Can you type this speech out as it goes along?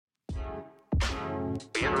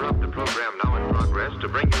We interrupt the program now in progress to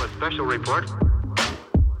bring you a special report.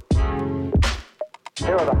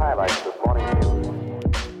 Here are the highlights this morning's news.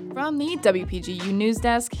 From the WPGU News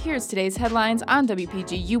Desk, here's today's headlines on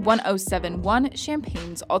WPGU 1071,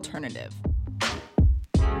 Champaign's Alternative.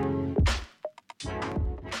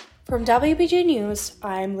 From WPGU News,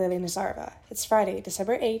 I'm Lily Nazarova. It's Friday,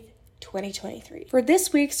 December 8th, 2023. For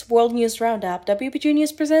this week's World News Roundup, WPGU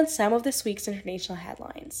News presents some of this week's international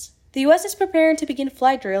headlines. The U.S. is preparing to begin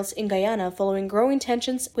flight drills in Guyana following growing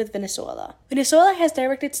tensions with Venezuela. Venezuela has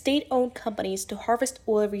directed state-owned companies to harvest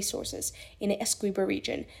oil resources in the Essequibo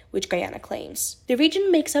region, which Guyana claims. The region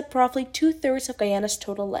makes up roughly two-thirds of Guyana's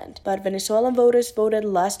total land, but Venezuelan voters voted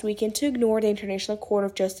last weekend to ignore the International Court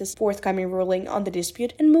of Justice's forthcoming ruling on the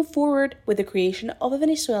dispute and move forward with the creation of a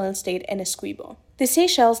Venezuelan state in Essequibo. The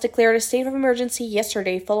Seychelles declared a state of emergency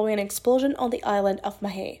yesterday following an explosion on the island of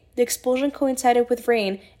Mahé. The explosion coincided with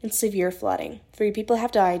rain and severe flooding. 3 people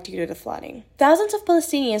have died due to the flooding. Thousands of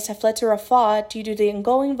Palestinians have fled to Rafah due to the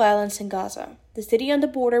ongoing violence in Gaza. The city on the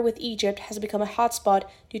border with Egypt has become a hotspot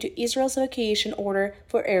due to Israel's evacuation order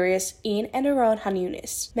for areas in and around Khan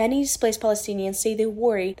Yunis. Many displaced Palestinians say they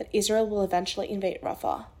worry that Israel will eventually invade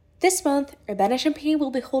Rafah. This month, Urbana-Champaign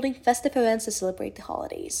will be holding festive events to celebrate the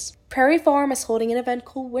holidays. Prairie Farm is holding an event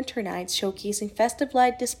called Winter Nights, showcasing festive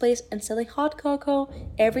light displays and selling hot cocoa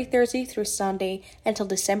every Thursday through Sunday until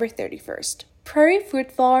December 31st. Prairie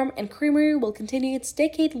Fruit Farm and Creamery will continue its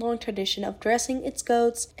decade-long tradition of dressing its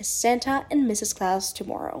goats as Santa and Mrs. Claus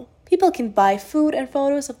tomorrow. People can buy food and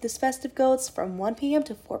photos of these festive goats from 1 p.m.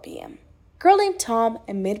 to 4 p.m. Girl Named Tom,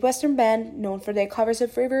 a Midwestern band known for their covers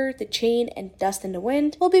of River, The Chain, and Dust in the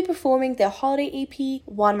Wind, will be performing their holiday EP,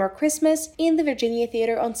 One More Christmas, in the Virginia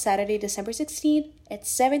Theater on Saturday, December 16th at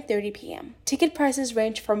 7:30 p.m. Ticket prices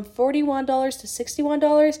range from $41 to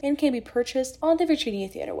 $61 and can be purchased on the Virginia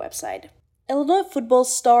Theater website. Illinois football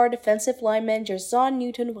star defensive lineman Jarzon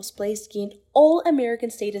Newton was placed in All-American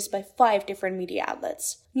status by 5 different media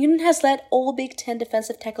outlets. Newton has led all Big Ten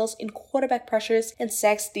defensive tackles in quarterback pressures and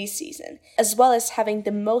sacks this season, as well as having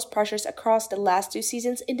the most pressures across the last 2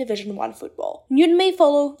 seasons in Division I football. Newton may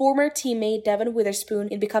follow former teammate Devin Witherspoon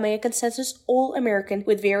in becoming a consensus All-American,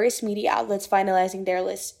 with various media outlets finalizing their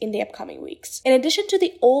lists in the upcoming weeks. In addition to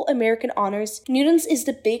the All-American honors, Newton's is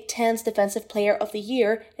the Big Ten's Defensive Player of the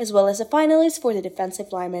Year, as well as a finalist for the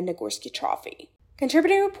Defensive Lineman Nagorski Trophy.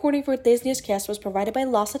 Contributing reporting for this newscast was provided by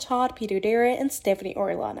Lassa Todd, Peter Dara, and Stephanie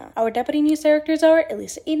Orellana. Our deputy news directors are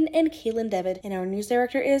Elisa Eden and Caitlin David, and our news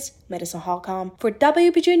director is Madison Holcomb. For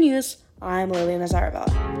WPG News, I'm Lily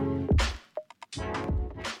Nazarova.